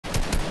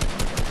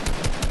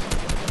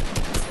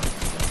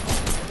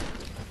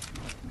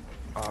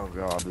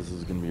god, this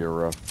is gonna be a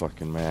rough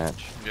fucking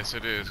match. Yes,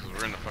 it is, because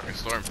we're in the fucking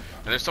storm.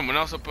 And there's someone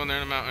else up on there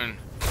in the mountain.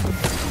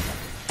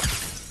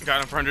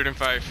 Got him for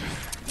 105.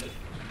 Nice.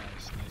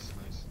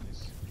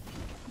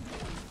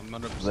 I'm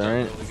gonna start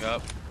Right. building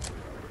up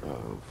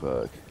Oh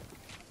fuck.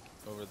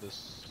 over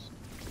this.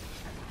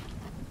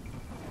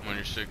 I'm on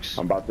your 6.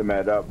 I'm about to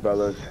med up,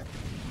 fellas.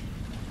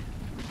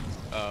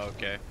 Oh,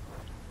 okay.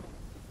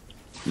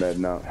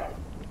 Medding up.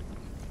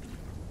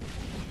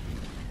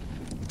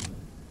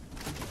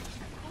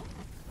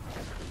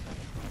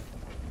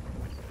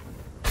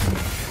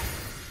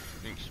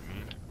 Thanks,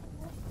 man.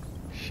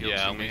 Shield Yeah, I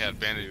some only easy have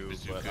bandage two,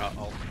 but bazooka.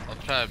 I'll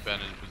try to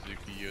bandage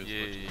bazooka you as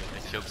Yeah, much yeah,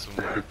 as I killed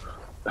someone.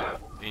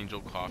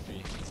 Angel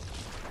coffee.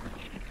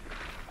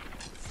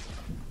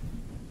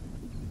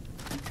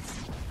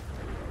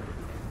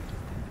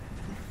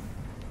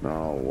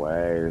 No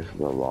way, this is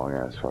a long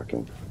ass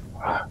fucking.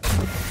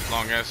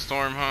 Long ass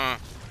storm, huh?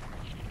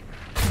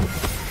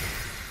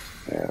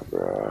 Yeah,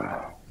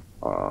 bro.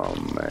 Oh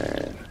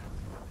man.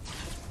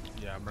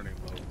 Yeah, I'm running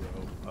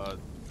low, bro.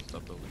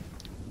 Stop building.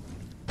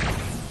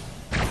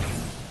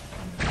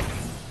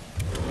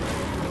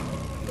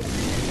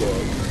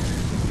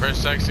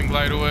 Press X and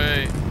glide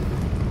away.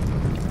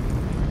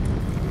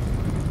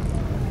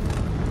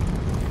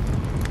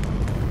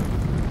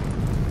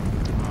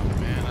 Oh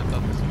man, I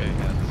thought this guy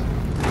had.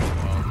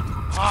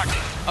 Oh, fuck!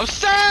 I'm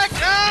stuck!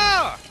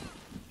 Ah!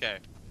 Okay,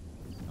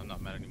 I'm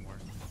not mad anymore.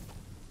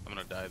 I'm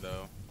gonna die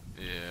though.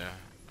 Yeah,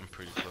 I'm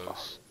pretty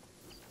close.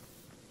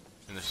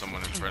 And there's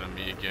someone in front of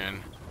me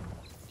again.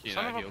 He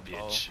Son not of a healed,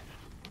 Paul. bitch.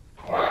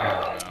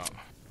 Out.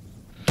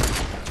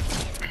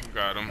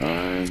 Got him. 9,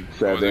 I wasn't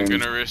 7,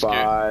 gonna risk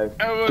 5, it.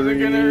 I wasn't 3,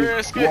 gonna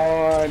risk it.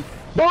 1.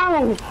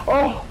 Boom!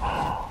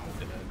 Oh!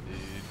 Dead,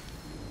 dude.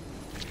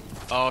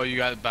 Oh, you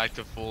got back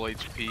to full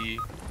HP.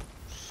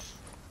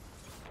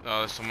 Oh,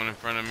 there's someone in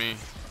front of me.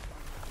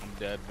 I'm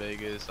dead,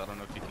 Vegas. I don't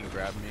know if you can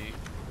grab me.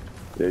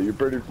 Yeah, you're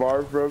pretty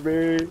far from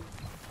me.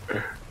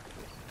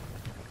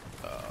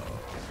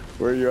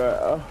 Where you at?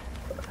 Oh.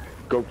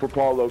 Go for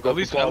Paulo. Go At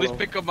least for Paulo.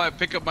 pick up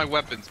my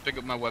weapons. Pick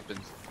up my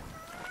weapons.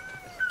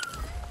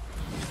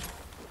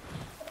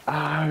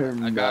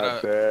 I'm I not gotta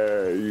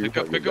there. You Pick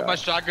up fucking my die.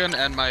 shotgun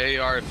and my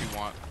AR if you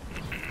want.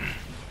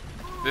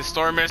 This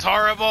storm is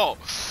horrible.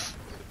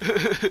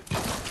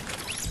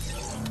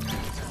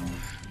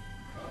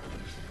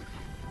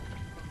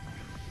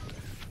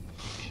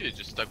 You should've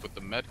just stuck with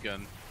the med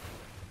gun.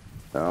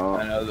 No.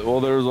 I know, well,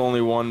 there was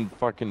only one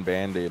fucking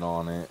band-aid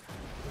on it.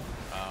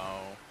 Oh.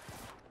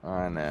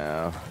 I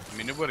know. I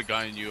mean, it would've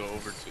gotten you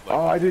over to like.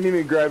 Oh, I didn't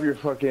even grab your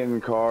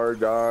fucking car,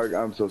 dog.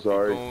 I'm so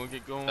sorry.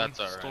 Get going. That's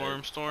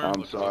alright. Storm.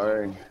 I'm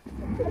sorry.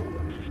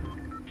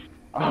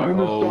 Oh,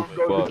 the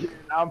storm goes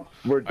again.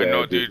 We're dead. I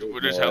know, dude.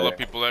 There's hella Yeah.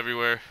 people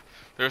everywhere.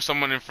 There's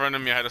someone in front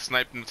of me. I had to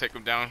snipe them to take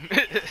them down.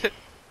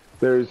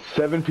 There's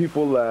 7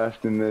 people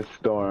left in this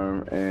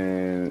storm,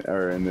 in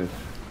this.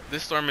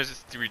 This storm is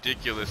just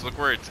ridiculous. Look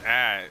where it's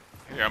at.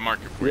 Here, I'll mark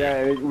it for you.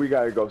 Yeah, we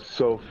gotta go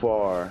so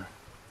far.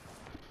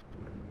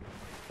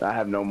 I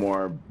have no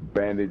more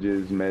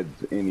bandages, meds,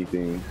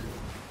 anything.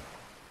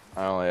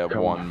 I only have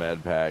Come one on.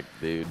 med pack,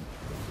 dude.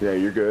 Yeah,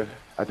 you're good.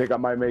 I think I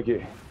might make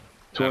it.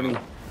 20,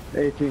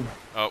 18.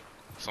 Oh,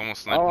 someone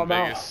sniped Oh, in I'm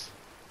out. Vegas.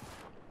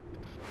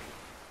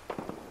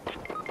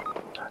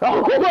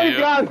 Oh my Yep.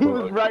 god, he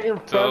was right in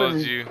front Told of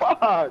me. you.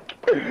 Fuck.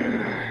 Damn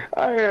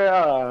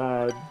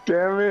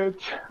it.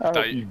 I hope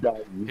Thought you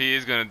died. He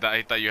is gonna die.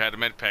 He thought you had a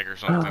med pack or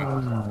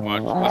something.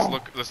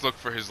 Watch. Let's look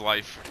for his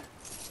life.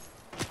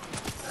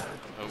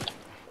 Oh,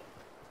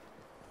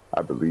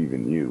 I believe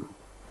in you.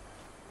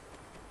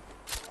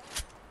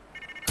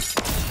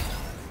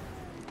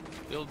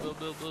 Build.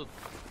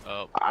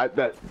 Oh.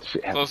 That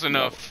shit has close to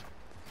enough.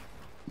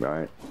 go.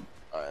 Right.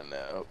 I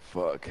know.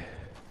 Fuck.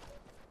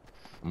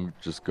 I'm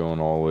just going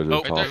all the way to the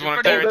Oh, top. there's one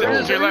up there. Right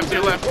there. To your left. To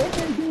your left.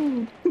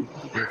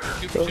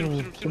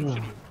 Shoot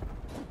him.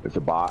 It's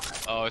a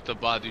bot. Oh, it's a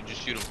bot, dude.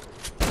 Just shoot him.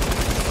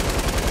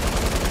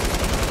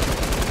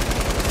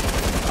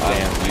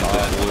 Damn, dude,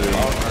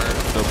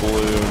 the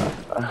balloon.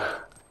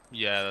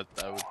 Yeah,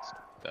 that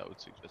would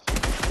suggest it.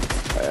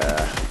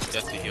 Yeah. You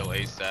have to heal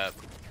ASAP.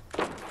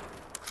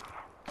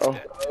 Oh.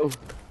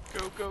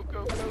 Go.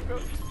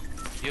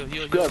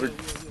 Heal. Grab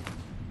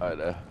I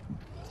know.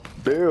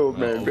 Build,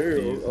 man, Oh,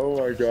 build. geez. Oh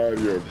my god,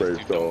 you're a This brave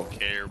dude soul. don't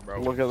care,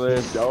 bro. Look at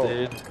this, Yo.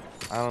 dude.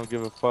 I don't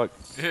give a fuck.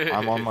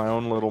 I'm on my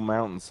own little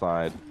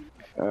mountainside.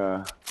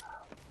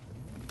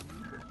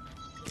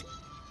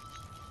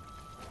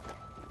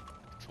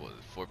 What,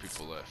 4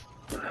 people left.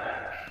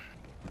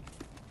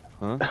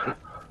 Huh?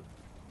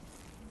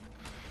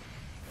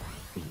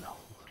 No.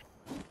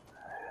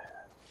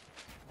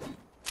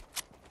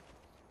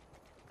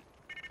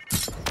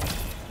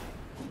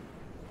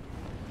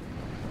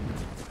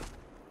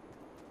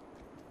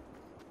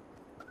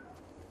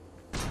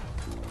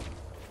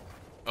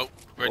 Oh,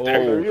 right Oh,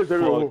 there. there he is. There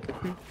he is.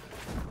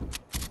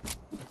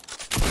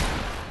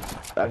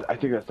 fuck. I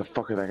think that's the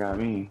fucker that got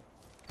me.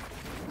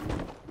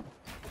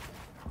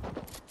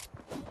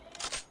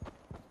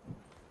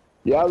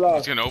 Yalla.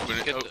 He's gonna open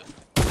it. Get Oh, the-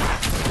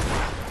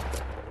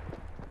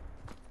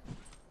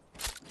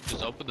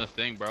 open the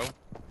thing, bro.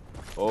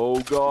 Oh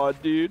god,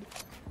 dude.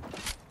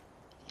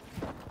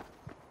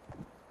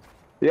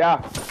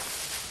 Yeah. Oh,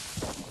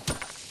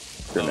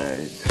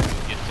 Grenade.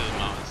 get to the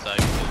mountainside.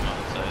 Get to the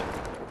mountainside.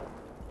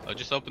 Oh,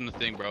 just open the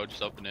thing, bro.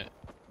 Just open it.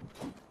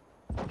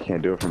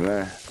 Can't do it from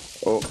there.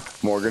 Oh,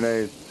 more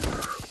grenades.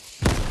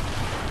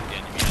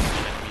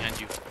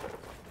 Behind you.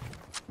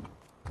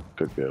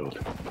 Good build.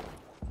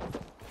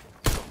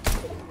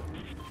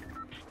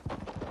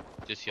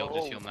 Just heal.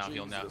 Just heal now.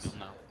 Heal now. Heal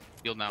now.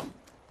 Heal now.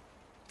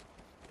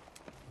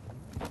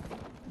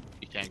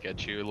 He can't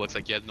get you. It looks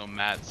like he has no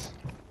mats.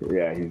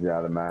 Yeah, he's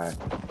out of mine.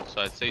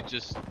 So I'd say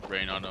just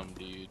rain on him,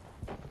 dude.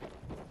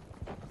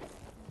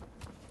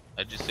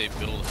 I'd just say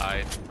build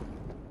high.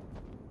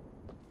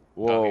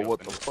 Whoa, he what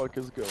the opened it. fuck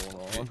is going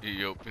on?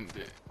 He opened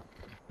it.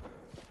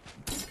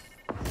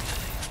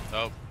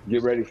 Oh,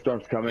 Get ready,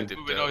 storm's coming. Did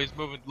moving. Oh, he's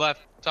moving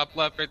left. Top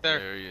left, right there.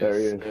 There he is. There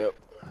he is. Yep.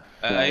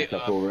 Nice,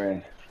 that's full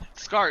range.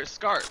 Scar has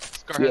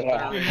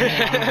Yeah. better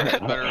range.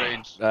 Better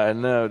range. I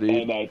know, dude.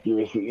 And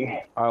accuracy.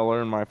 I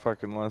learned my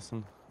fucking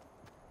lesson.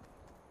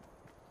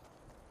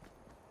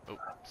 Oh,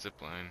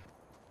 zipline.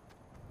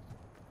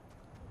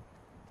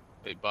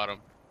 Hey, bottom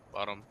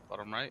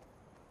right.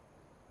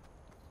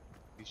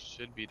 He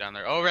should be down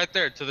there. Oh, right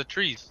there, to the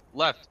trees.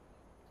 Left,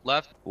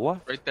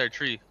 What? right there,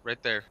 tree,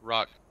 right there,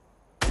 rock,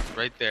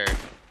 right there.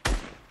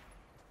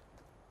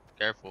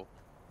 Careful.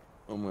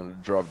 I'm gonna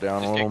drop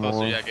down Just a get little closer.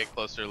 more. Yeah, get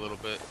closer a little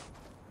bit.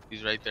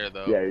 He's right there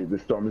though. Yeah, the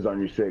storm is on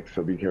your 6,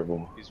 so be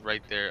careful. He's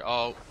right there.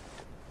 Oh,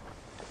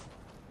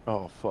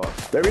 Oh fuck.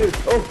 There he is.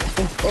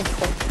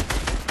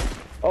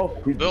 Oh,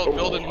 he's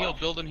build and heal.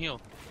 Build and heal.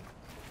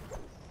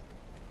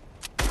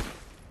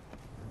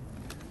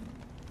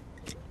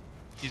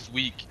 He's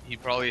weak. He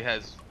probably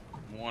has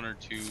 1 or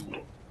 2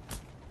 heals.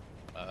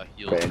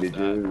 with that.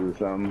 Bandages or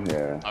something,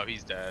 yeah. Oh,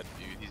 he's dead,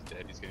 dude. He's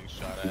dead. He's getting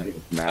shot He at. gets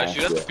smashed,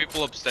 Shoot at the yeah.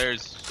 people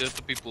upstairs. Shoot at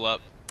the people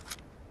up.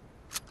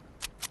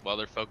 While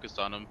they're focused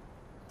on him.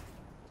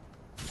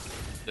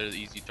 They're the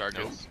easy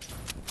targets.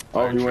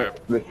 Oh, he Fire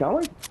went. They sound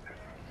like.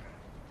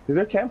 Is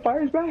there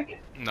campfires back?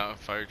 No,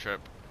 fire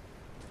trap.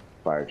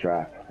 Fire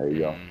trap. There you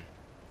go.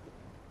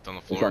 It's on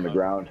the floor. It's on the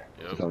ground.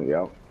 Yep. It's on the,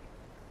 yep.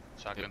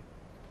 Shotgun.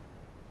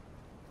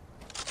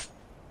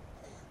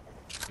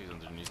 He's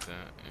underneath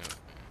that. Yep.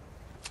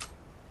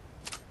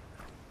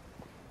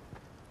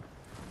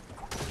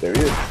 There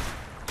he is.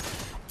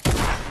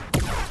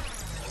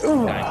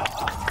 Ooh.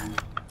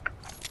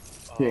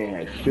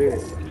 Yeah, shit.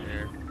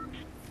 There.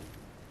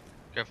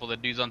 Careful,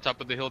 that dude's on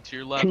top of the hill to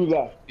your left. 2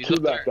 left. He's 2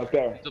 up left. there. Up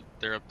there. He's up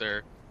there, up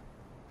there.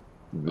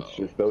 It's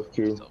just those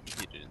 2. Tell me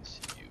he didn't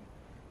see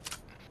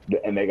you.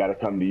 And they gotta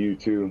come to you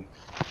too.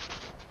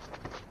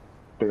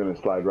 They're gonna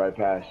slide right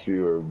past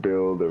you or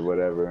build or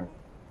whatever.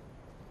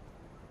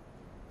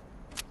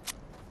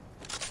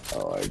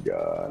 Oh my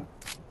god.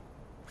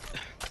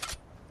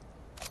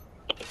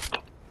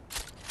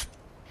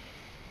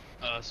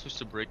 Switch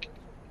to brick.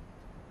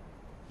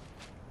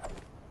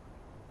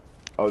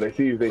 Oh, they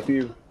see you. They see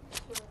you.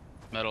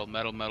 Metal.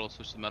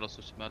 Switch to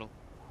metal.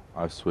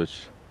 I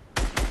switched.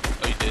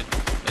 Oh, you did?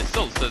 It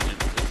still says work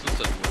for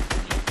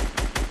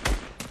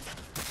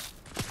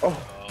me. Oh.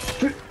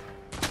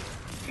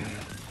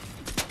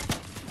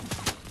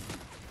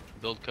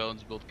 Build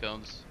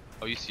cones.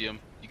 Oh, you see him.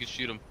 You can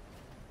shoot him.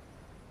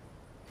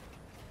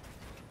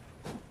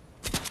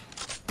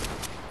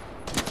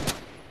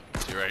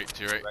 To your right.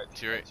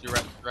 To your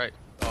Right.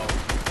 Oh,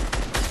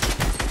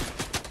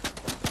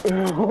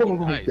 Oh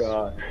my Nice.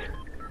 god.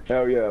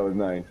 Hell yeah, that was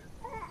nice.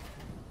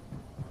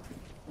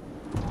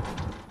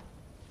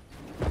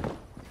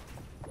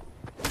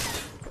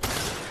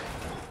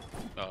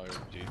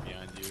 dude,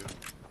 behind you.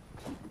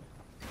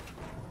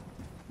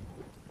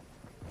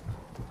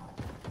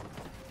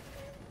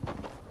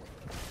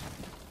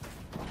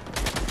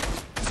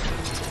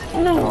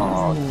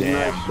 Oh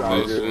damn. Nice shot,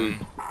 Close dude.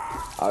 one.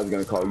 I was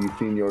gonna call you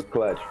Senior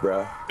Clutch,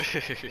 bruh.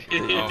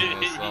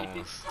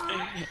 Almost.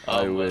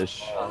 I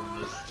wish.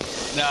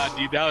 Nah,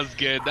 dude, that was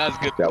good. That was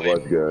good. That play.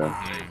 was good.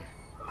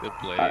 Good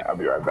play. I'll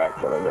be right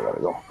back, but I gotta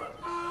go.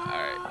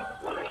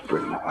 Alright.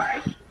 Bring my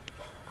life.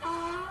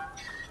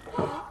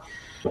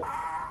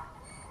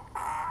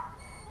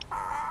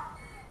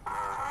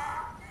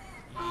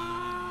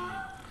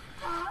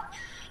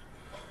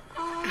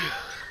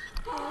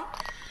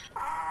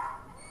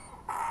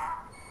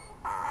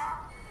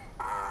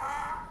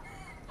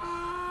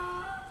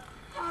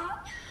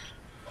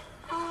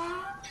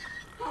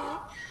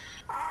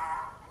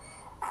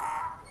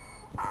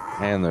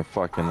 And they're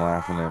fucking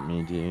laughing at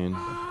me, dude.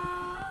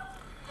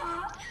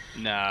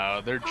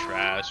 No, they're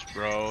trash,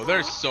 bro.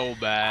 They're so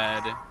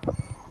bad.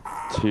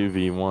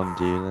 2v1,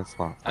 dude. That's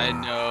not I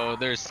fun. know,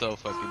 they're so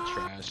fucking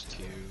trash,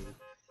 too.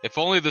 If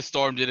only the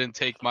storm didn't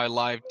take my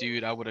life,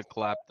 dude, I would have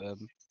clapped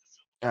them.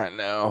 I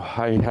know.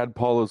 I had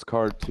Paulo's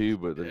card too,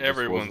 but there just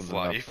Everyone's wasn't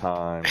life. enough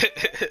time.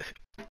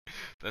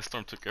 That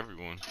storm took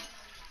everyone.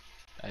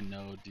 I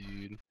know,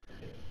 dude.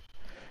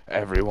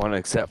 Everyone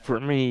except for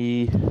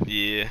me.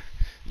 Yeah,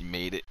 you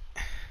made it.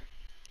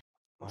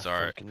 I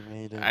Sorry. fucking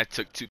made it. I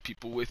took 2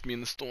 people with me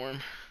in the storm.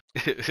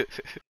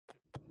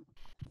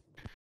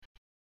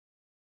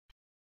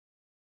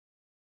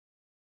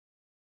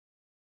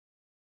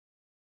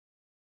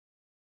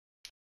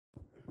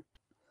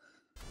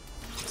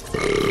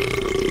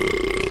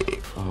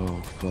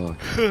 fuck.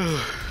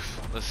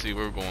 Let's see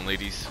where we're going,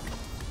 ladies.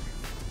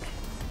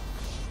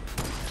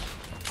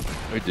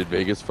 Wait, did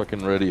Vegas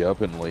fucking ready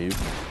up and leave?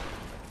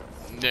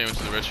 Yeah, he went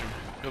to the restroom.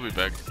 He'll be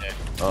back.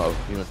 Oh,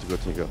 he went to go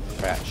take a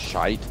fat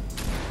shite.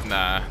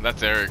 Nah,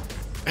 that's Eric.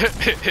 I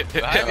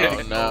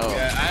haven't, no.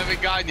 yeah, I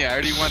haven't gotten yet. I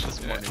already went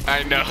this morning.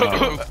 I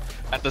know.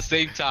 At the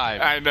same time.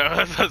 I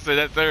know. That's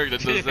Eric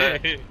that does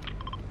that.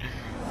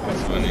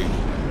 That's funny.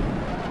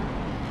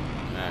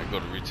 Alright, go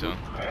to retail.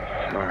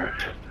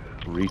 Alright.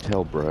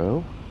 Retail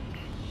bro?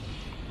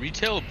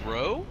 Retail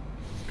bro?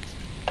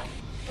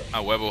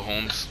 Webo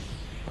Homes.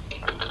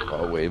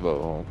 Oh,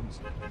 Wavo Homes.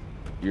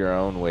 Your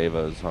own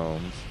Wavo's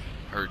Homes.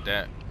 Heard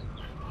that.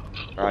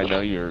 I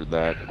know you're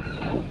that.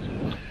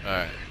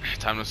 Alright,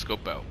 time to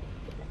scope out.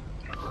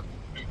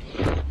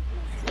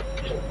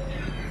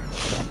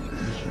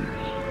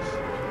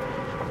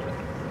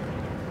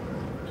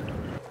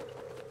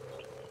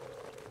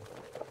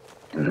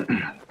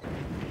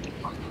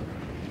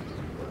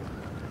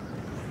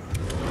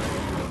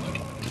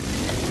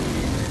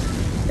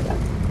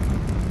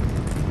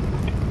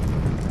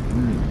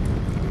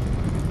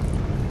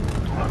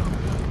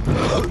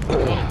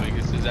 Oh,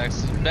 Vegas is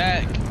actually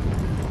back.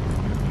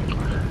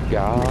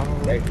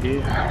 God Thank you.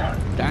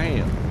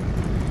 damn.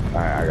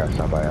 Alright, I got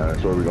somebody on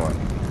this. Where are we going?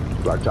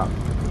 Black top.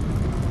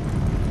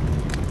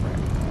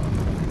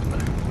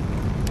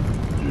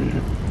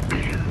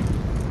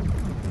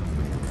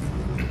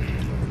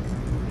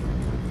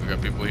 We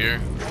got people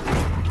here.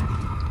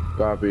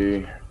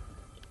 Copy.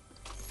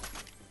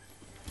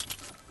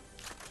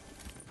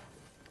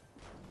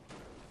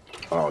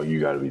 Oh, you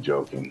gotta be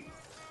joking.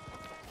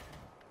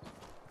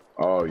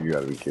 Oh, you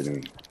gotta be kidding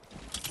me.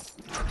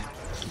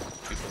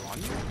 People on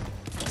you?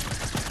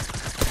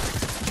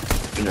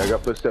 Yeah, I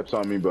got footsteps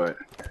on me, but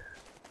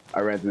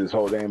I ran through this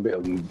whole damn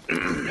building.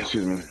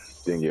 Excuse me.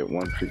 Didn't get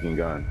one freaking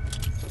gun.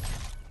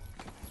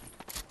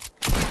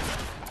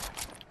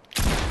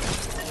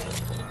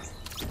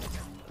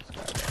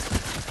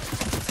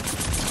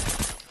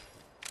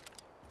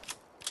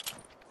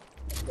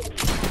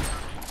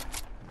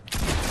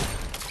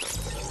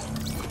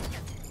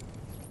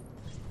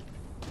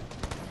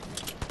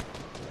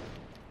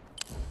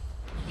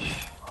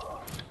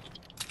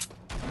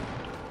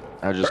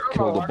 I just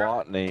killed a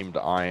bot named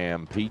I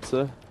Am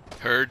Pizza.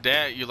 Heard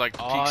that? You like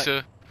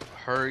pizza?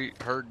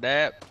 Heard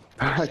that.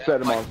 I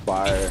set him on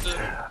fire.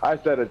 I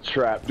set a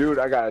trap. Dude,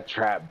 I got a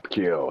trap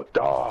kill.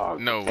 Dog.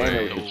 No And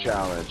way. it was a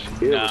challenge.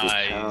 It was a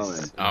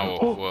challenge.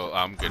 Oh, well,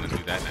 I'm gonna do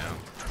that now.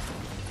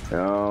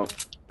 No,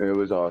 it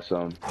was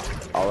awesome.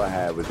 All I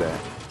had was that.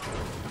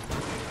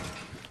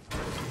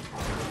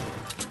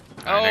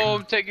 Oh,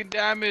 I'm taking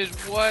damage.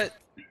 What?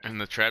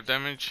 And the trap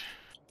damage?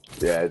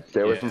 Yeah,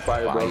 stay away from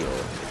fire, bro.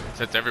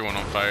 Sets everyone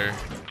on fire.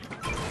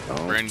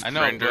 Oh. I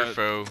know, Friend or but-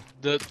 foe.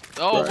 Where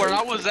Right.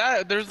 I was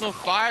at, there's no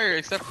fire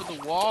except for the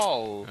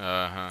wall.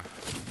 Uh-huh.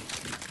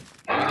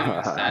 I wasn't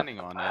even standing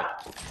on it.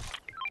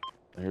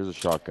 Here's a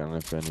shotgun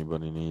if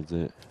anybody needs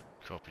it.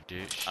 Copy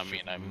dish. I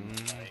mean,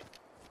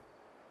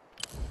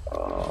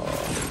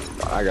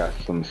 I got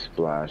some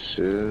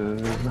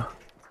splashes.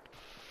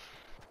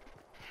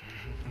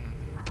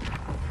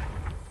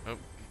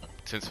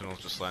 Sentinels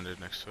just landed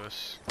next to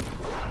us.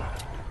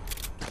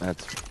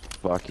 That's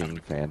fucking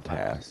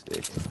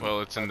fantastic.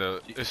 Well, it's in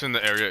the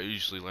area it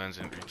usually lands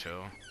in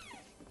retail.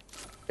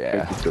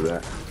 Yeah. Thank you for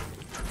that.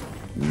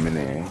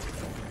 Mini.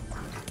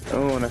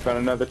 Oh, and I found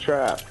another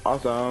trap.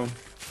 Awesome.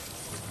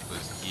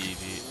 Let's get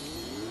it.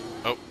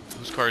 Oh,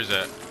 whose car is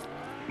that?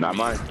 Not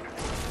mine.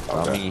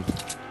 Not Okay. me.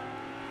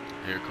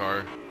 Your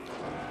car.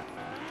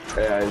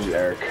 Yeah, it's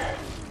Eric.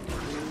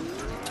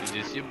 is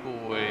this your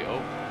boy?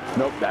 Oh,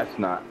 Nope, that's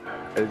not.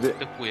 Is it?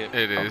 the whip.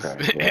 It is.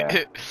 Okay,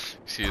 yeah.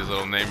 See his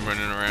little name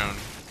running around.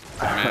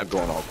 I'm Map.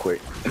 going all quick.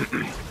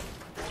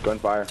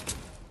 Gunfire.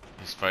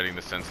 He's fighting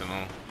the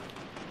Sentinel.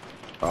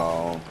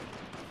 Oh.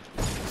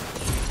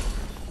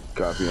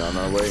 Copy, on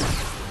our way.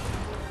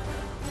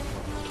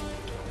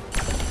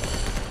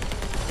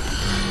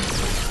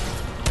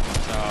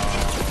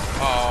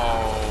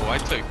 Oh, I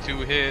took 2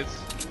 hits.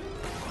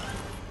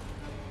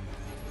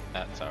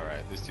 That's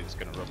alright. This dude's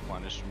gonna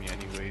replenish me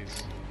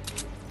anyways.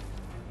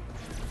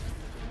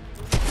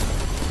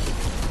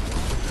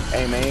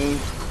 Hey, man.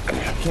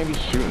 Can't be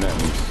shooting at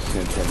me,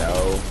 Nintendo.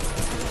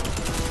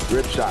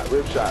 Rip shot,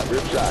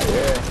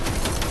 yeah.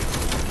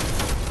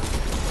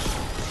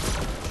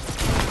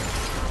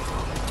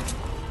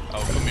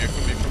 Oh, come here.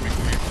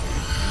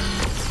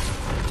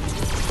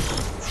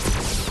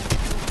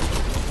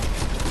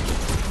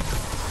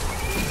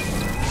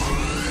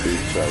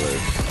 These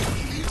fellas.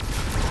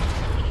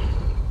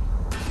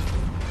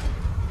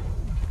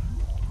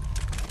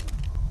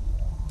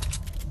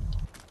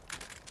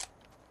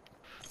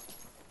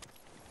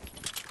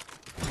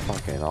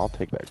 Fucking, I'll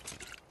take that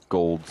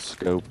gold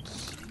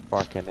scopes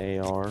fucking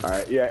AR.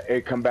 Alright, yeah,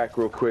 hey, come back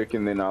real quick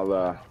and then I'll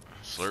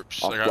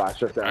Slurps. I'll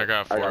flash us out. I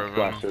got 4 of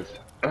them. flashes.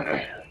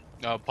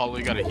 Paulo,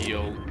 you gotta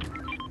heal.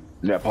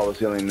 Yeah, Paula's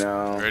healing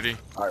now. Ready?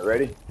 Alright,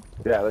 ready?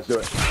 Yeah, let's do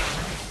it.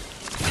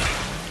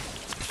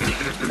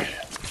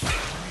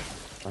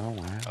 Oh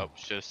wow. Oh,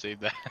 should have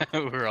saved that.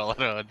 We're all at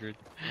 100.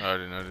 I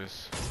already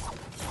noticed.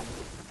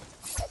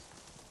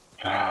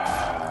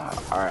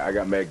 Alright, I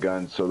got med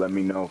guns, so let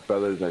me know,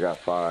 fellas. I got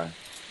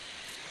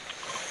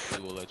 5.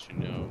 We will let you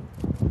know.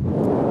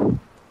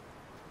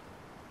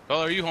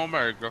 Oh, are you home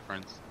or your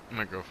girlfriend's?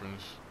 My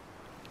girlfriend's.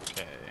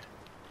 Okay.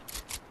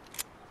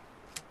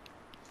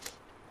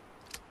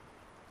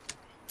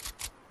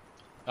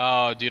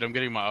 Oh, dude, I'm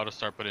getting my auto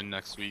start put in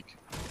next week.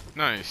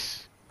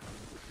 Nice.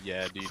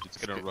 Yeah, dude, it's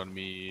gonna run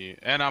me,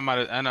 and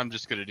I'm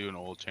just gonna do an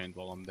oil change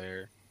while I'm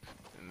there.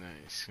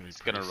 Nice.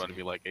 It's gonna run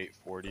me like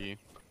 840.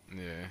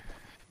 Yeah.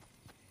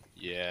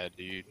 Yeah,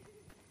 dude.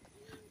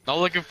 Not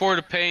looking forward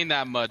to paying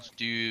that much,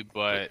 dude,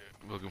 but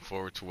Looking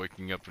forward to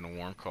waking up in a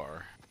warm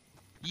car.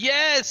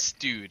 yes,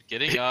 dude,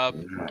 getting up,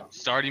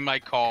 starting my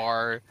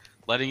car,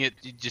 letting it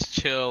just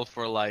chill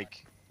for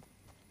like,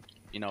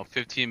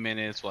 15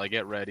 minutes while I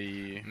get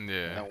ready, and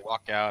Yeah. then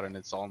walk out, and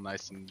it's all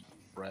nice and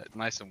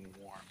nice and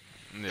warm.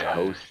 Yeah.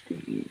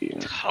 Toasty.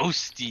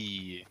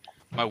 Toasty.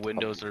 My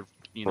windows are,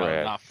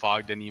 Bread. not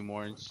fogged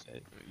anymore and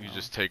shit. You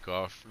just take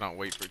off, not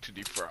wait for it to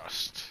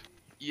defrost.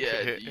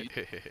 Yeah, dude.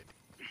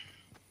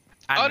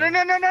 I Oh,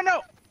 know.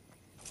 no.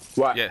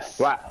 What? Yes.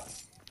 What?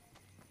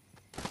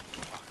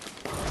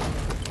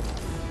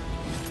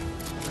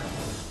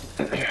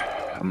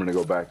 I'm gonna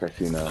go back. I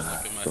seen Don't look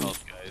at my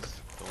health,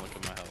 guys. Don't look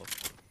at my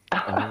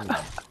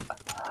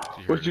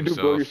health. What'd you do?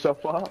 Blow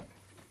yourself up?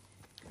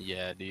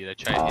 Yeah, dude, I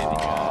tried hitting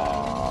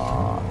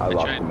I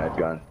lost tried- the med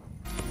gun.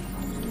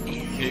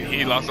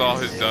 He lost all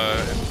his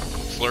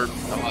slurp.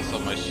 I lost all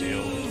my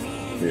shield.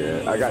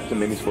 Yeah, I got some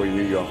minis for you.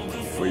 Here you go.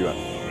 Where you at?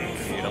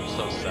 Dude, I'm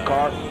so sad.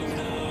 Car.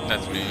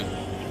 That's me.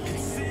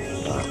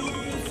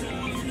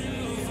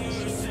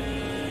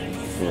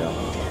 Yeah.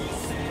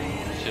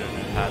 Shouldn't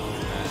have had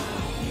that.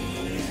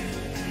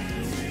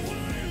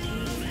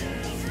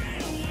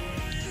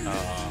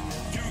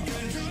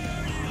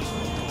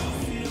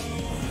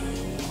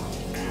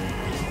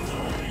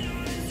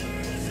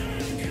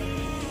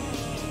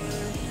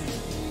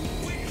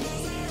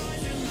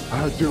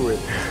 I'll do it.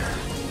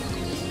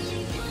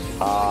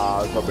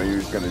 I was hoping you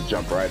was gonna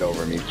jump right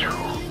over me.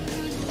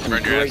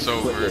 Run your ass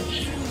over.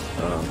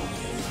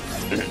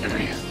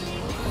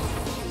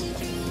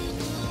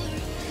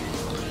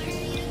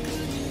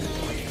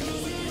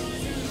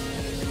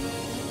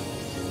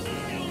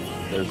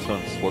 There's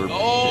some slurp.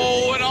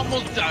 Oh, I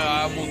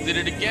almost did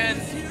it again.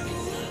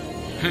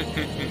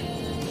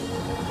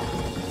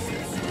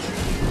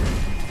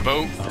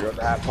 Boat. You got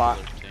the half pot.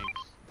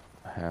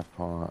 Half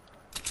pot.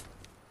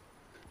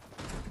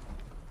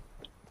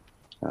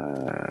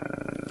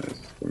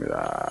 Give me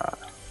that.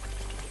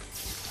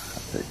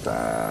 I'll take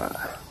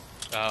that.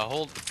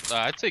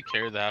 I'd take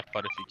care of that,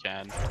 but if you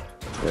can.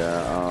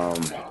 Yeah, I'll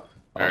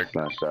Eric,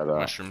 smash that up.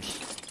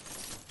 Mushrooms.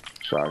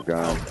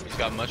 Shotgun. He's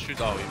got mushrooms.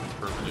 Oh, even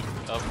perfect.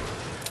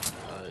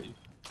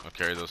 I'll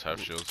carry those half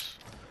shields.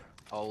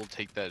 I'll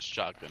take that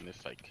shotgun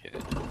if I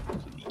can,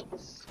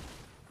 please.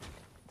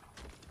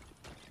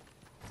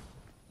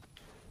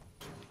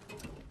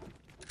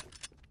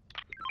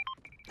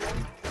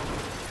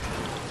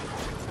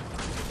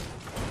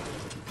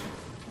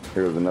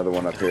 Here's another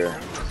one up here.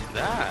 What's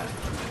that?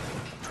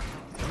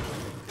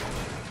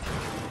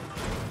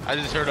 I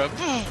just heard a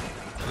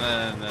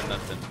and then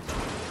nothing.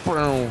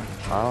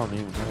 I don't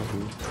even know,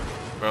 dude.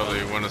 Probably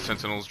one of the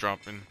sentinels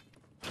dropping.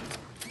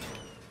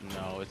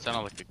 No, it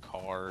sounded like a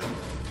car. It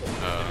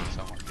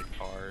sounded like a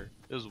car.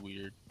 It was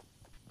weird.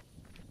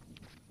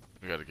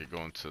 We gotta get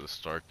going to the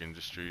Stark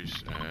Industries,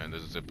 and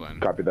there's a zip line.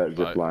 Copy that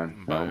zip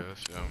line. By No.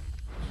 us, yeah.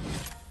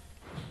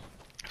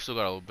 Still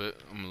got a little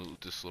bit. I'm gonna loot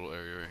this little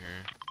area right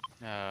here.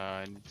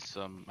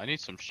 I need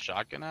some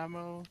shotgun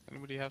ammo.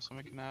 Anybody have some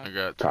I can have? I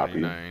got Copy.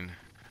 29.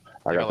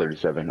 I got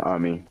 37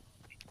 on me.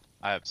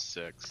 I have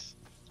 6.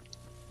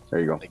 There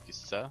you go. Thank you,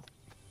 sir.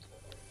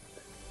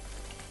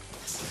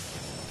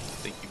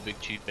 Thank you, Big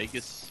Chief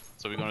Vegas.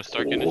 So we're gonna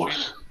start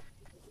Industries?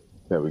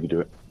 Yeah, we can do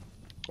it.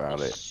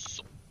 About it.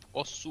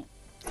 Awesome.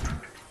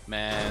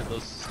 Man,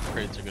 those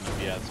crates are gonna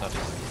be outside.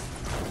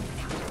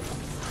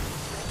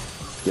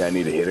 Yeah, I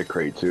need to hit a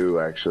crate too,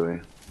 actually.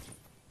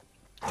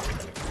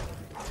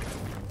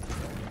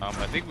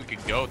 I think we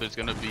could go. There's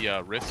gonna be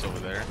rifts over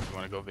there. You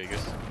wanna go,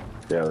 Vegas?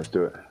 Yeah, let's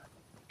do it.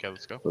 Okay,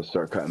 let's go. Let's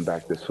start cutting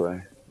back this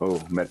way. Oh,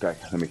 medpack.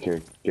 Let me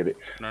carry. Get it.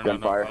 No,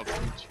 Gunfire. Oh,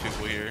 there's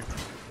people here.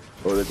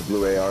 Oh, there's a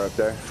blue AR up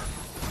there.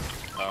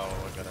 Oh,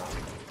 I gotta.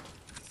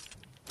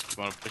 You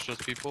wanna push those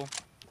people?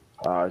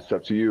 It's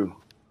up to you.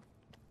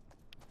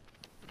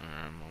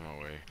 I'm on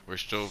my way. We're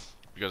still.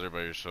 You guys are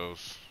by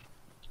yourselves.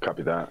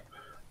 Copy that.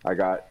 I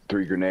got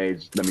 3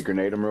 grenades. Let me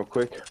grenade them real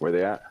quick. Where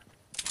they at?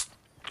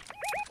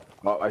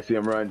 Oh, I see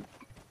them run.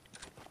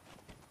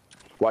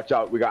 Watch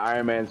out. We got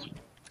Iron Man's.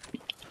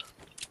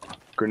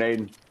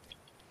 Grenade.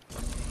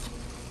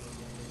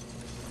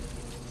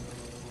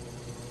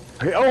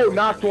 Hey, oh,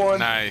 knocked one.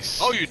 Nice.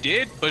 Oh, you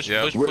did? Push,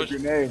 Yep. push, With push, a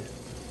grenade.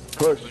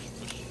 Push. push,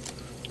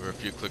 push. We're a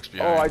few clicks Oh,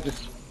 behind. I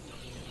just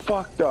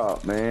fucked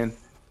up, man.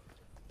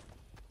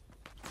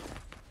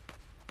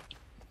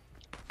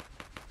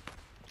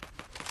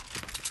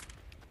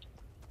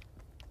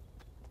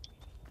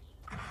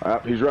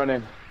 He's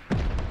running.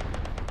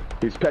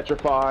 He's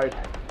petrified.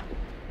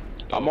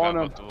 I'm on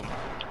him.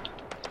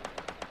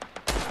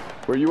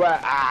 Where you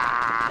at?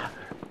 Ah!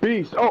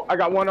 Beast! Oh, I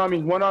got one on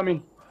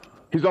me.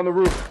 He's on the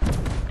roof.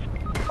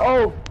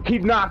 Oh, he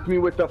knocked me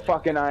with the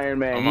fucking Iron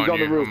Man. He's on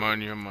the roof. I'm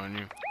on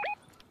you.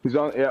 He's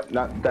on, yep,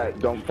 not that.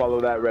 Don't follow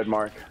that red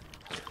mark.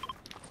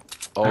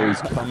 Oh,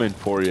 he's coming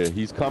for you.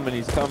 He's coming.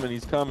 He's on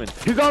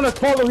us,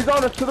 follow. He's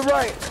on us to the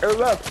right or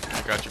left.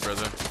 I got you,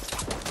 brother.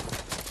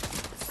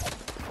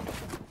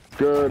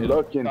 Good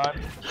looking.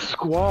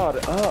 Squad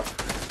up.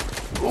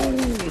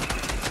 Ooh.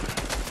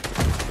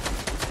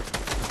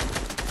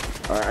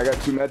 Alright, I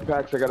got 2 med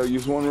packs. I gotta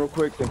use one real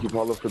quick. Thank you,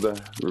 Paulo, for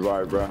the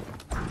revive, bro.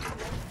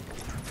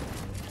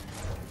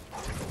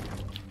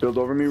 Build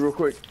over me real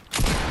quick.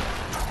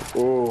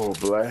 Oh,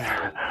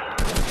 Blair.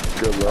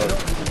 Good luck. I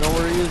don't even know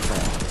where he is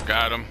now.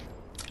 Got him.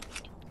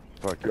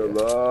 Fuck. Good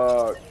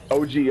luck.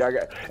 OG,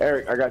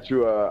 Eric, I got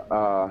you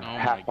a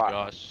half pot. Oh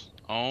my gosh.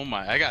 Oh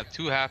my, I got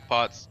 2 half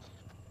pots.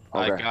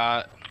 Okay. I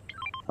got...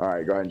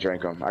 Alright, go ahead and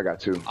drink them. I got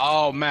 2.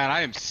 Oh man,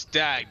 I am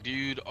stacked,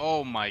 dude.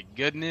 Oh my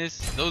goodness.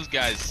 Those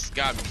guys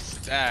got me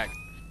stacked.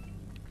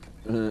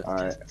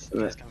 Alright.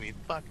 That's got me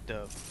fucked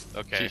up.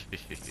 Okay.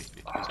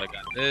 So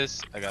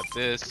I got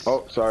this.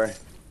 Oh, sorry.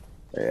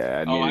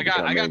 Yeah,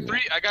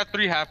 I got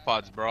 3 half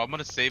pots, bro. I'm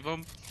gonna save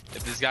them.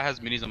 If this guy has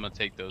minis, I'm gonna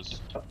take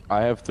those.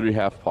 I have 3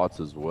 half pots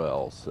as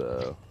well,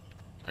 so.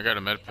 I got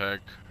a med pack.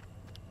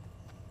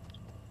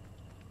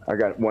 I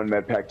got 1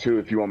 med pack too.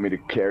 If you want me to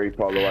carry,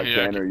 Paulo, I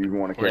can, or you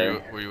want to carry.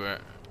 Where you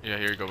at? Yeah,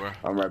 here you go, bro.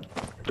 I'm right.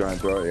 Go ahead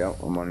and throw it. Yeah,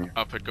 I'm on you.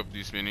 I'll pick up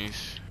these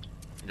minis.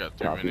 I got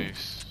 3 Copy.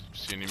 minis.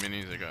 See any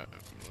minis? I'll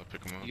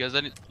pick them up. You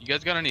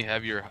guys got any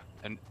heavier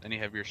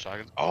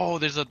shotguns? Oh,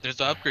 there's a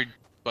upgrade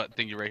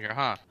thingy right here,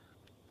 huh?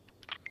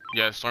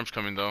 Yeah, storm's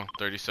coming though.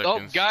 30 Oh,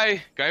 seconds.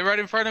 guy right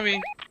in front of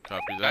me.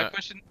 Copy Guy that.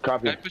 pushing.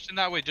 Copy. Guy pushing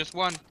that way. Just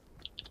one.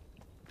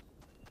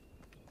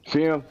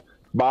 See him?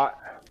 Bot.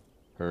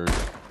 Heard. Get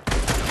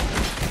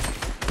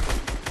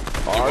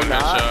Or one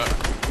not.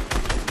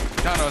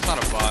 headshot. No, it's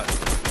not a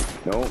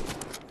bot. Nope.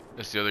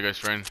 That's the other guy's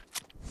friend.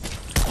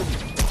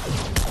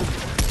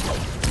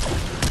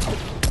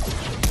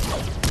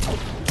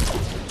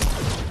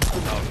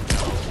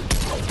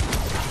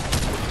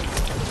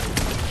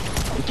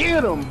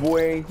 Get him,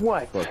 boy.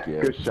 What? Fuck yeah.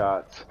 Good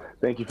shots.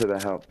 Thank you for the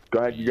help. Go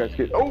ahead, you guys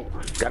get. Oh,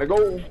 gotta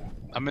go.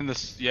 I'm in the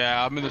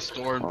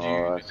storm, dude.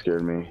 Oh, that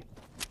scared me.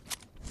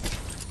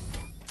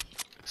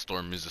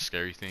 Storm is a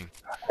scary thing.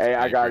 Hey,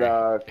 I got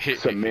agree.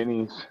 some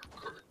minis.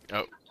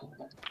 Oh.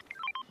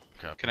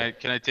 Copy.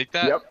 Can I take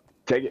that? Yep,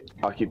 take it.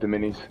 I'll keep the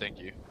minis. Thank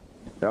you.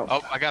 Yep.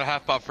 Oh, I got a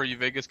half pot for you,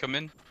 Vegas. Come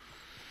in.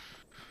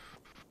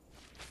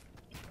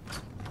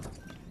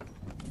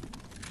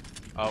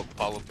 Oh,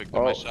 Paulo picked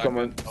up my shotgun.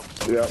 Someone.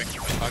 Someone Yeah. picked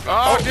up my shotgun.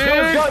 Oh,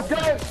 dude!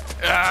 Guys.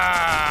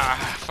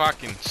 Ah,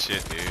 fucking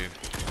shit, dude.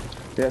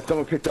 Yeah,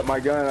 someone picked up my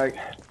gun. Like,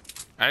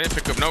 I didn't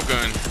pick up no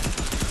gun.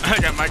 I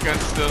got my gun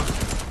still.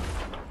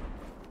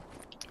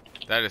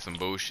 That is some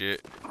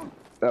bullshit.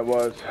 that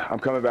was. I'm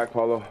coming back,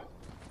 Paulo.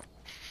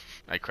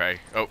 I cry.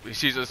 Oh, he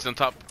sees us on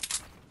top.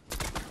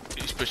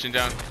 He's pushing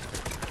down.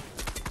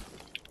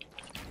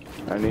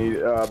 I need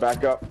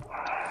backup.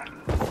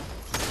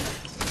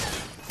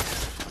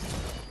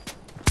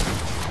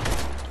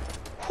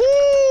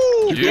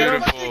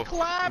 Beautiful.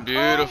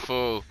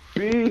 Beautiful.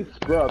 Beast,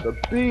 brother.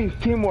 Beast.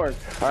 Teamwork.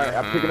 All right,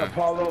 I'm picking up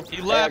Paulo. He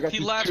Hey, I left. got He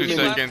you left. 2 He minis.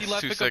 left. seconds, He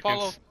left. 2 Pick up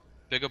Paulo. seconds.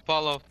 Pick up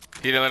Paulo.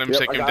 He didn't let him Yep,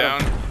 take I him got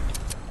down. him.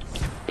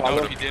 No,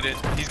 Paulo. he did it.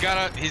 He's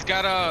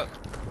got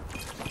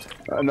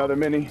Another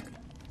mini.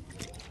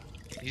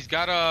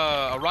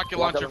 a rocket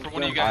launcher for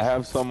one of you I guys.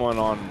 have someone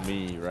on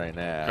me right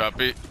now.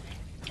 Copy.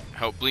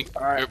 Help blink.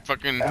 All right.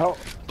 Fucking Help.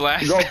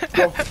 blast.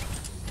 Go.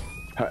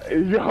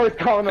 You're always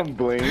calling him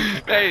Blink.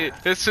 Hey,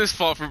 it's his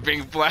fault for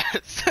being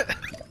blast.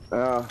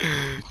 Start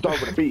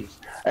with a B.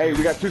 Hey,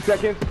 we got 2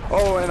 seconds.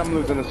 Oh, and I'm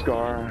losing a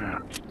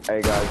scar.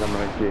 Hey guys, I'm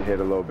gonna get hit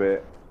a little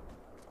bit.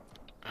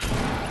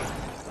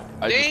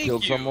 I just Thank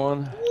killed you.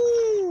 someone.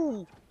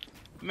 Woo!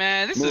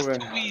 Man, this is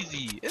Moving. too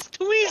easy. It's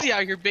too easy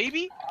out here,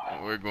 baby.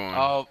 We're going.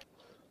 Oh,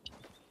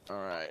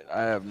 Alright,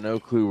 I have no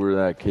clue where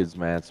that kid's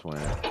mats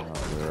went. Oh,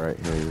 they're right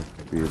here.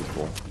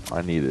 Beautiful.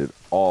 I needed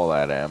all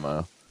that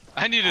ammo.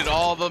 I needed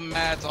all the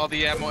mats, all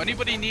the ammo.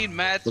 Anybody need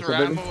mats What's or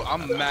up, baby? ammo?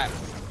 I'm mats.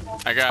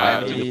 I I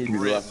got. need- The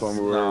last one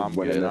we were Nah, I'm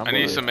winning good. this I need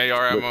one. some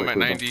AR ammo. I'm Look, at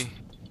look, 90.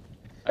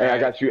 Hey, I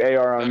got you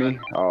AR on me.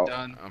 Oh,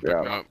 Done. I'm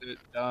picking yeah. up.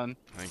 Done.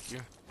 Thank you.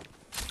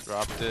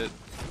 Dropped it.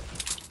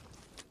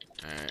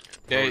 Alright.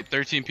 Okay,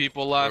 13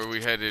 people Where left. are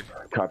we headed?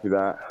 Copy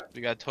that.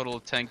 We got a total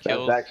of 10 That's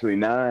kills. actually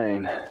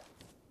 9.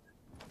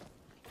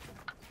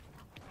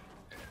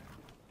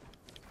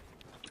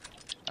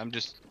 I'm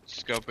just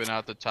scoping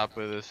out the top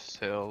of this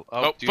hill.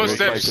 Oh, dude, Looks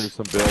like footsteps. there's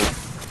some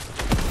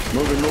builds.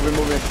 Moving.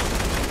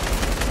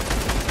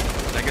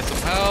 Can I get some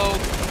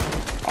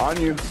help? On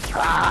you.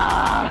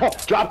 Ah!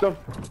 Dropped him.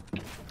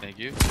 Thank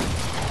you.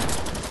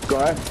 Go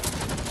ahead.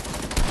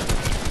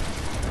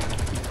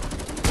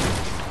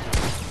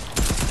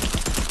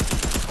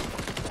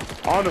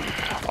 On him.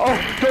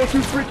 Oh, don't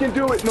you freaking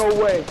do it. No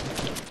way.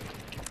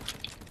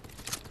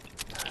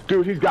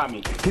 Dude, he's got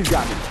me. He's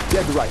got me.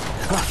 Dead to right.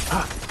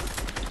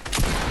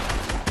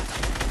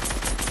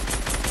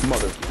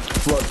 Mother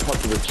blood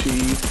puck with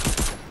cheese.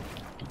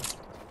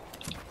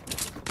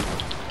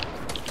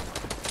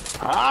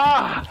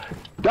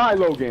 Die,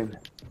 Logan.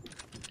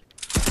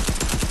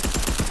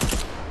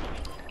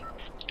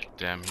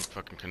 Damn, he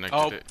fucking connected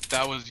Oh, it.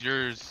 that was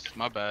yours.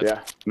 My bad.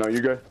 Yeah. No,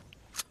 you're good.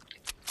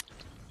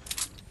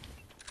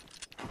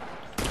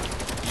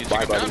 You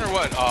Bye, took him down buddy. or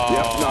what? Yep.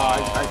 Oh. No,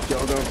 I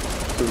killed him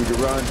so we could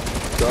run.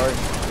 Sorry.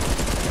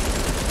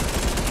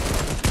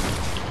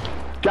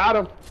 Got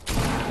him.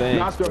 Thanks,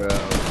 Knocked him. bro.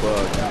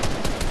 Fuck.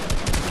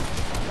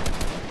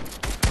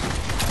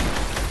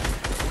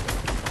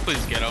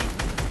 Please get him.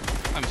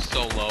 I'm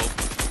so low.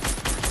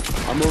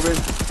 I'm moving.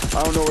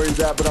 I don't know where he's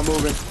at, but I'm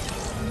moving.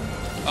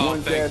 Oh,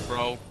 One's thanks, dead.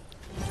 bro.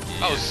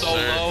 I was so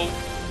sir. low.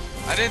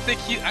 I didn't think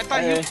he. I thought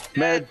he Hey, was dead,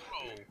 med. bro.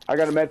 I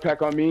got a med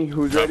pack on me.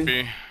 Who's ready?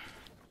 Copy.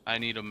 I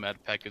need a med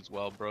pack as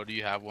well, bro. Do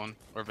you have one?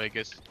 Or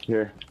Vegas?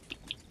 Here.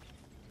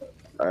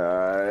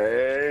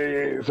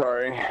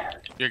 Sorry.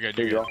 You're good.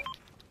 Here You're you good. go.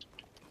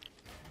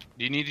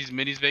 Do you need these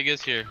minis,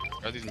 Vegas? Here.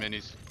 Are these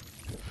minis?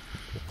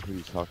 Who are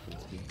you talking to?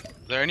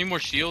 Are there any more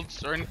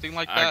shields or anything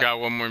like that? I got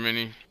one more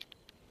mini.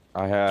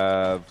 I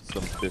have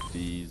some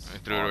 50s. I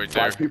threw it right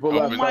there. 5 people Oh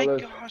left, my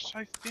fellas. gosh,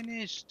 I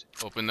finished.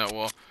 Open that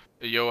wall.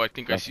 Hey, yo, I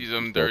think I see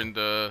them. That's They're in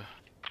the.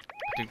 I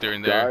think they're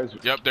in there. Guys.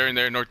 Yep, they're in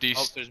there. Oh,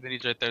 Northeast. there's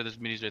minis right there. There's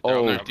minis right there.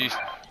 Oh. Northeast.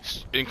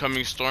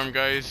 Incoming storm,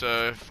 guys.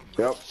 Yep,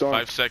 storm.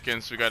 5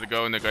 seconds. We gotta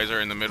go, and the guys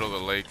are in the middle of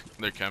the lake.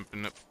 They're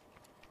camping up.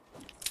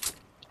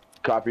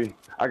 Copy.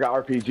 I got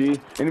RPG.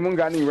 Anyone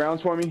got any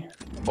rounds for me?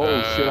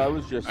 Oh shit, I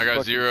was just I got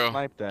fucking 0.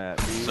 sniped that,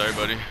 dude. Sorry,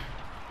 buddy.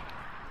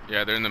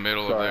 Yeah, they're in the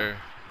middle of Sorry. there.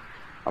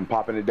 I'm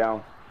popping it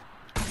down.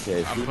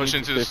 Okay, I'm who pushing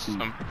needs to the this.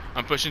 50?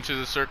 I'm pushing to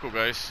the circle,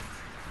 guys.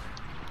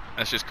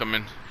 Let's just come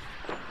in.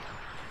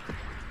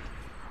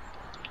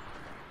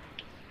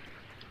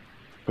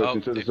 Pushing Oh,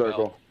 to the they fell.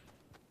 circle.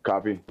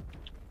 Copy.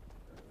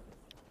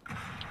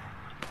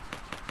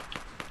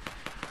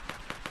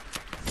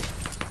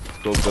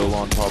 Go Bill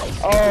on top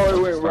of Oh,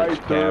 it went Start right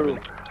through. stabbing.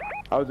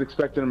 I was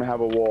expecting them to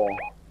have a wall.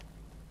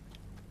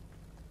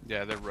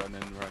 Yeah, they're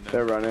running.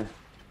 They're running.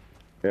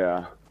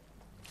 Yeah.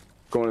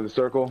 Going to the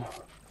circle.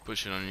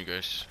 Pushing on you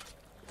guys.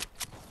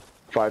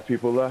 5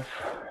 people left.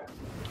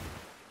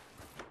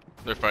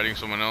 They're fighting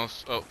someone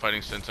else. Oh,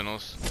 fighting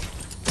sentinels.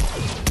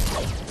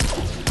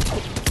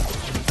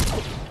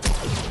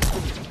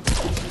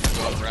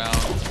 Going around.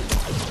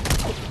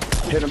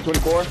 Hit him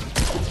 24. Got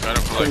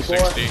him for like 24.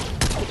 60.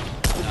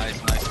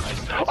 Nice, nice,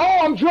 nice, nice. Oh,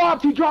 I'm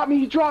dropped. He dropped me.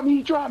 He dropped me.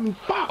 He dropped me.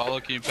 Fuck. Paulo,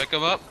 can you pick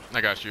him up?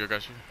 I got you. I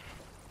got you.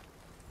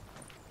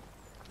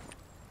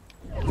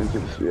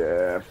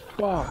 Yeah.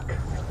 Fuck.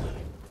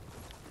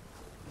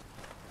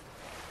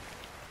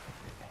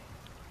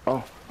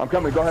 Oh, I'm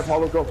coming. Go ahead,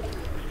 Paulo. Go.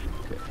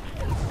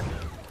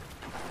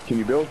 Can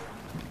you build?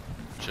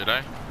 Should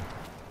I?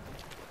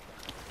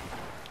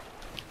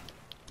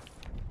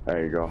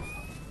 There you go.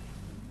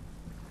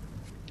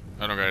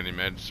 I don't got any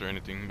meds or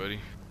anything, buddy.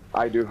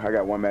 I do. I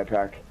got 1 med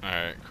pack.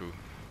 Alright, cool.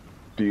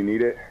 Do you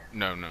need it?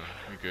 No, no,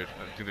 you're good.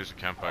 I think there's a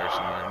campfire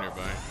somewhere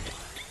nearby.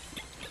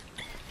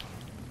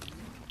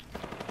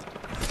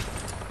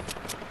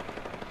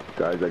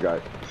 Guys, I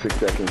got 6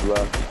 seconds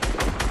left.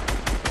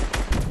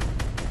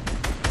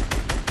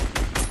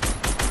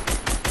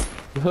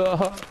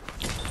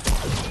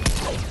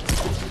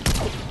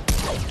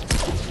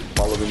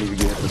 All of them need to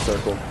get into the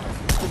circle.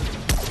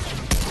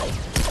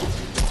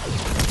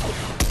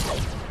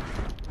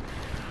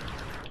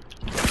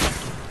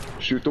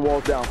 Shoot the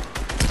walls down.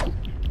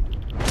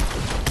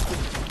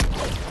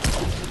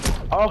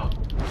 Oh!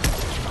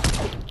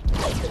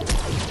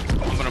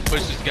 I'm gonna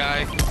push this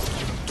guy.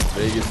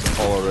 Vegas and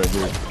Paulo right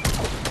here.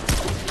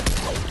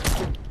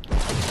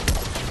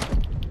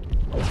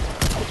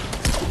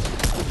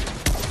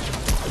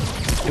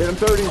 Hit him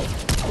 30.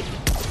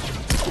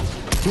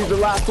 He's the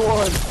last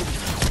one.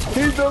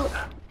 He's the...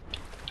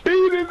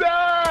 Beat his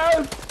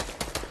ass!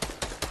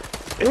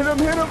 Hit him,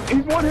 hit him.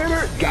 He's 1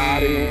 hitter.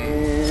 Got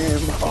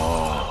him.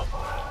 Oh.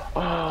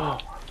 Oh.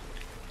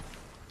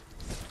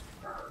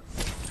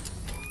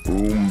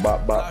 Boom,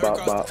 bop, bop,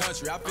 bop, bop.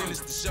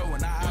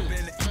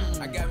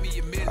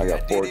 I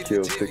got 4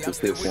 kills, 6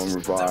 assists, 1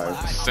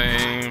 revive.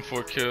 Same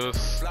 4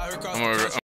 kills.